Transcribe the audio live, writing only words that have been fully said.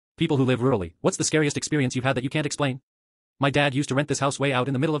People who live rurally, what's the scariest experience you've had that you can't explain? My dad used to rent this house way out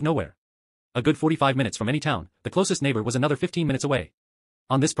in the middle of nowhere. A good 45 minutes from any town, the closest neighbor was another 15 minutes away.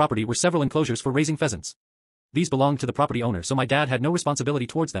 On this property were several enclosures for raising pheasants. These belonged to the property owner, so my dad had no responsibility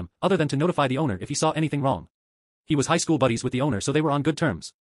towards them, other than to notify the owner if he saw anything wrong. He was high school buddies with the owner, so they were on good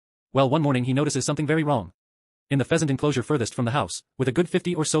terms. Well, one morning he notices something very wrong. In the pheasant enclosure furthest from the house, with a good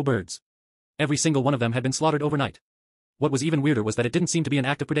 50 or so birds. Every single one of them had been slaughtered overnight. What was even weirder was that it didn't seem to be an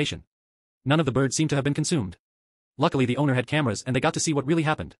act of predation. None of the birds seemed to have been consumed. Luckily the owner had cameras and they got to see what really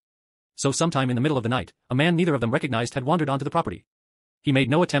happened. So sometime in the middle of the night, a man neither of them recognized had wandered onto the property. He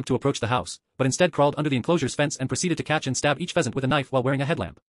made no attempt to approach the house, but instead crawled under the enclosure's fence and proceeded to catch and stab each pheasant with a knife while wearing a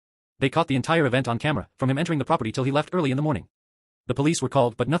headlamp. They caught the entire event on camera, from him entering the property till he left early in the morning. The police were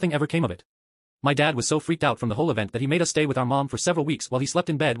called but nothing ever came of it. My dad was so freaked out from the whole event that he made us stay with our mom for several weeks while he slept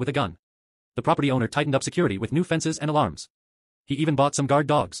in bed with a gun. The property owner tightened up security with new fences and alarms. He even bought some guard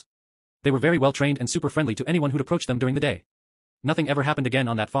dogs. They were very well trained and super friendly to anyone who'd approach them during the day. Nothing ever happened again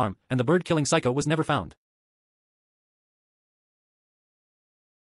on that farm, and the bird-killing psycho was never found.